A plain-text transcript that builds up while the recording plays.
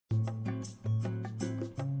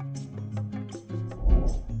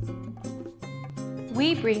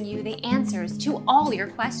we bring you the answers to all your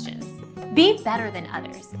questions. Be better than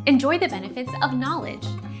others. Enjoy the benefits of knowledge.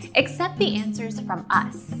 Accept the answers from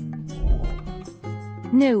us.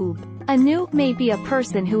 Noob. A noob may be a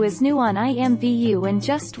person who is new on IMVU and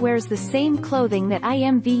just wears the same clothing that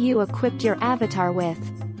IMVU equipped your avatar with.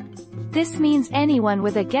 This means anyone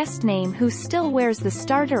with a guest name who still wears the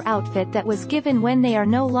starter outfit that was given when they are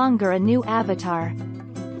no longer a new avatar.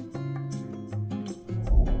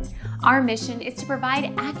 Our mission is to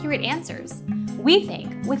provide accurate answers. We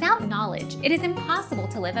think without knowledge, it is impossible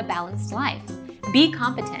to live a balanced life. Be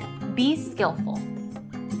competent, be skillful.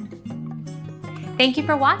 Thank you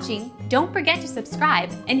for watching. Don't forget to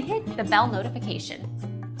subscribe and hit the bell notification.